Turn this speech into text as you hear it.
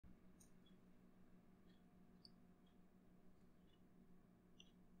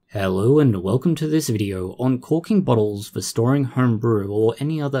Hello and welcome to this video on corking bottles for storing home brew or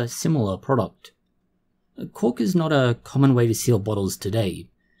any other similar product. Cork is not a common way to seal bottles today.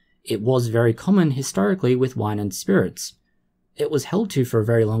 It was very common historically with wine and spirits. It was held to for a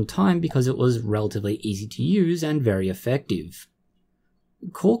very long time because it was relatively easy to use and very effective.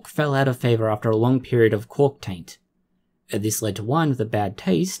 Cork fell out of favour after a long period of cork taint. This led to wine with a bad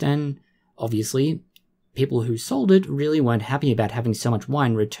taste, and obviously people who sold it really weren't happy about having so much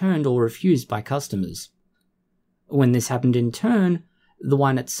wine returned or refused by customers. When this happened in turn, the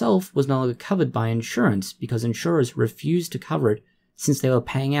wine itself was no longer covered by insurance because insurers refused to cover it since they were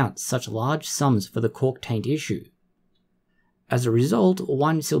paying out such large sums for the cork taint issue. As a result,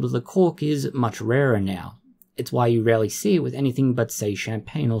 wine sealed with a cork is much rarer now. It's why you rarely see it with anything but, say,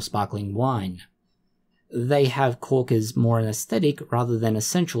 champagne or sparkling wine. They have cork as more an aesthetic rather than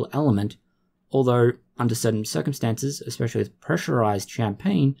essential element, although under certain circumstances, especially with pressurized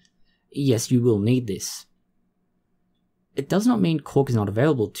champagne, yes, you will need this. It does not mean cork is not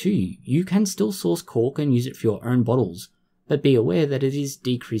available to you. You can still source cork and use it for your own bottles, but be aware that it is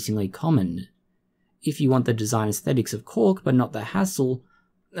decreasingly common. If you want the design aesthetics of cork but not the hassle,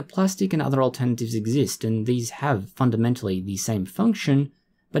 the plastic and other alternatives exist, and these have fundamentally the same function,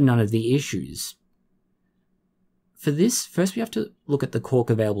 but none of the issues. For this, first we have to look at the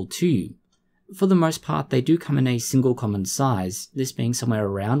cork available to you. For the most part, they do come in a single common size, this being somewhere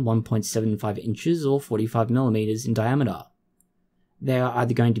around 1.75 inches or 45mm in diameter. They are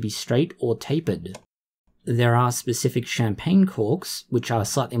either going to be straight or tapered. There are specific champagne corks, which are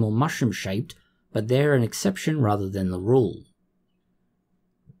slightly more mushroom-shaped, but they're an exception rather than the rule.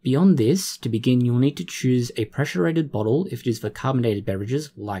 Beyond this, to begin, you'll need to choose a pressure-rated bottle if it is for carbonated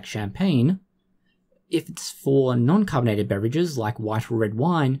beverages like champagne. If it's for non-carbonated beverages like white or red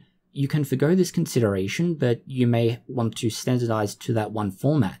wine, you can forgo this consideration, but you may want to standardize to that one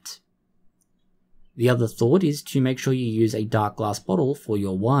format. The other thought is to make sure you use a dark glass bottle for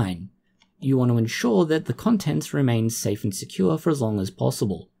your wine. You want to ensure that the contents remain safe and secure for as long as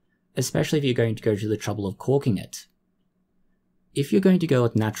possible, especially if you're going to go to the trouble of corking it. If you're going to go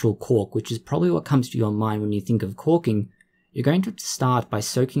with natural cork, which is probably what comes to your mind when you think of corking, you're going to have to start by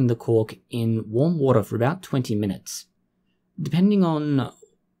soaking the cork in warm water for about 20 minutes. Depending on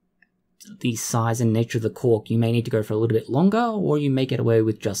the size and nature of the cork, you may need to go for a little bit longer, or you may get away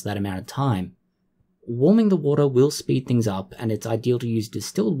with just that amount of time. Warming the water will speed things up, and it's ideal to use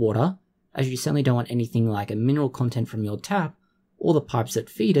distilled water, as you certainly don't want anything like a mineral content from your tap, or the pipes that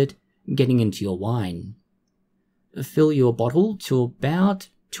feed it, getting into your wine. Fill your bottle to about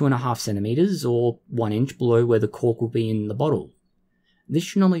 2.5 centimeters or 1 inch below where the cork will be in the bottle. This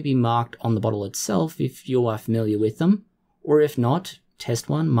should normally be marked on the bottle itself if you are familiar with them, or if not, test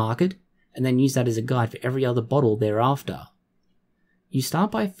one, mark it, and then use that as a guide for every other bottle thereafter. You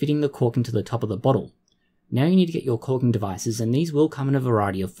start by fitting the cork into the top of the bottle. Now you need to get your corking devices, and these will come in a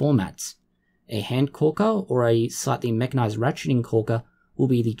variety of formats. A hand corker or a slightly mechanized ratcheting corker will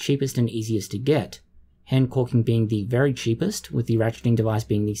be the cheapest and easiest to get, hand corking being the very cheapest, with the ratcheting device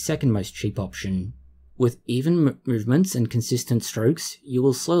being the second most cheap option. With even movements and consistent strokes, you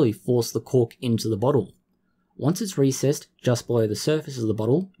will slowly force the cork into the bottle. Once it's recessed just below the surface of the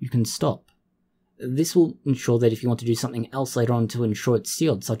bottle, you can stop. This will ensure that if you want to do something else later on to ensure it's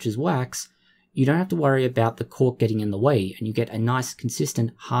sealed, such as wax, you don't have to worry about the cork getting in the way, and you get a nice,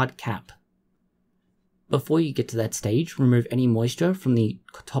 consistent, hard cap. Before you get to that stage, remove any moisture from the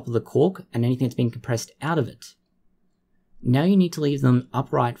top of the cork and anything that's been compressed out of it. Now you need to leave them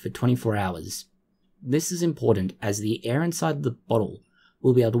upright for 24 hours. This is important as the air inside the bottle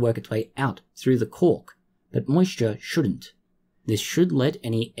will be able to work its way out through the cork, but moisture shouldn't. This should let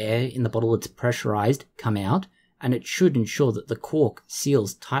any air in the bottle that's pressurized come out, and it should ensure that the cork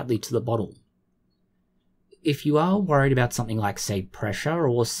seals tightly to the bottle. If you are worried about something like, say, pressure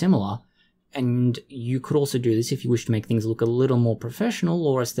or similar, and you could also do this if you wish to make things look a little more professional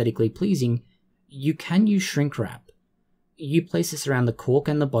or aesthetically pleasing, you can use shrink wrap. You place this around the cork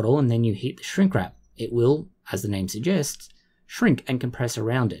and the bottle, and then you heat the shrink wrap. It will, as the name suggests, shrink and compress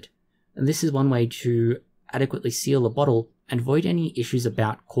around it. And this is one way to adequately seal the bottle and avoid any issues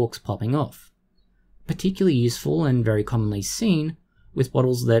about corks popping off. Particularly useful and very commonly seen with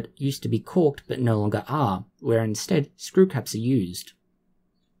bottles that used to be corked but no longer are, where instead screw caps are used.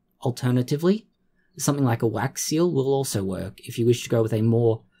 Alternatively, something like a wax seal will also work if you wish to go with a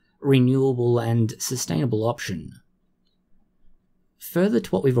more renewable and sustainable option. Further to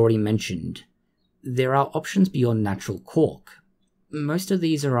what we've already mentioned, there are options beyond natural cork. Most of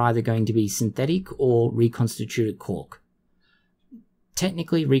these are either going to be synthetic or reconstituted cork.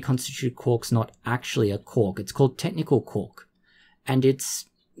 Technically, reconstituted cork's not actually a cork, it's called technical cork, and it's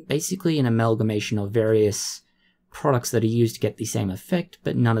Basically an amalgamation of various products that are used to get the same effect,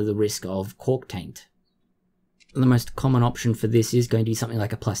 but none of the risk of cork taint. The most common option for this is going to be something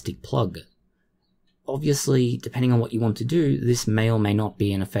like a plastic plug. Obviously, depending on what you want to do, this may or may not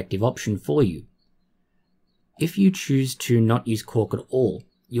be an effective option for you. If you choose to not use cork at all,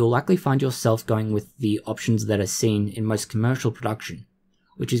 you'll likely find yourself going with the options that are seen in most commercial production,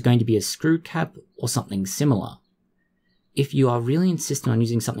 which is going to be a screw cap or something similar. If you are really insistent on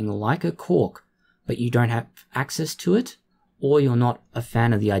using something like a cork, but you don't have access to it, or you're not a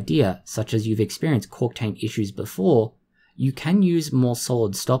fan of the idea, such as you've experienced cork taint issues before, you can use more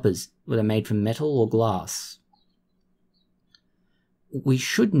solid stoppers that are made from metal or glass. We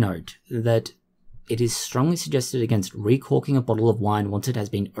should note that it is strongly suggested against recorking a bottle of wine once it has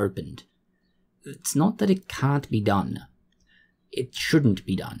been opened. It's not that it can't be done. It shouldn't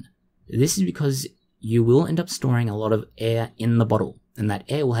be done. This is because you will end up storing a lot of air in the bottle, and that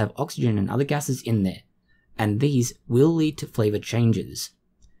air will have oxygen and other gases in there, and these will lead to flavor changes.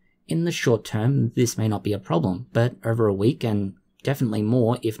 In the short term, this may not be a problem, but over a week, and definitely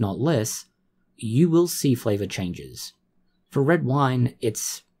more, if not less, you will see flavor changes. For red wine,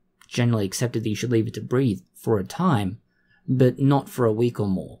 it's generally accepted that you should leave it to breathe for a time, but not for a week or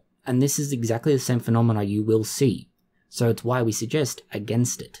more, and this is exactly the same phenomena you will see, so it's why we suggest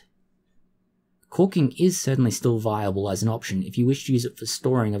against it. Corking is certainly still viable as an option if you wish to use it for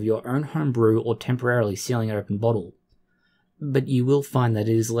storing of your own home brew or temporarily sealing an open bottle, but you will find that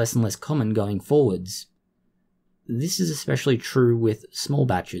it is less and less common going forwards. This is especially true with small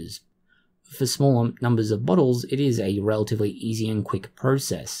batches. For smaller numbers of bottles, it is a relatively easy and quick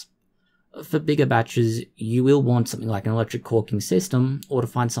process. For bigger batches, you will want something like an electric corking system, or to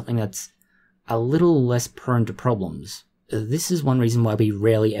find something that's a little less prone to problems. This is one reason why we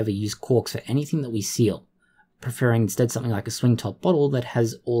rarely ever use corks for anything that we seal, preferring instead something like a swing top bottle that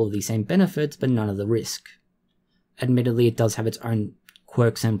has all of the same benefits but none of the risk. Admittedly, it does have its own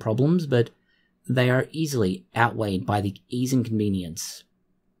quirks and problems, but they are easily outweighed by the ease and convenience.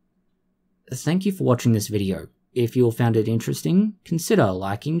 Thank you for watching this video. If you all found it interesting, consider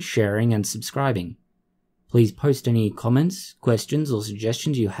liking, sharing, and subscribing. Please post any comments, questions, or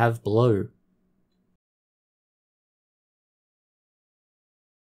suggestions you have below.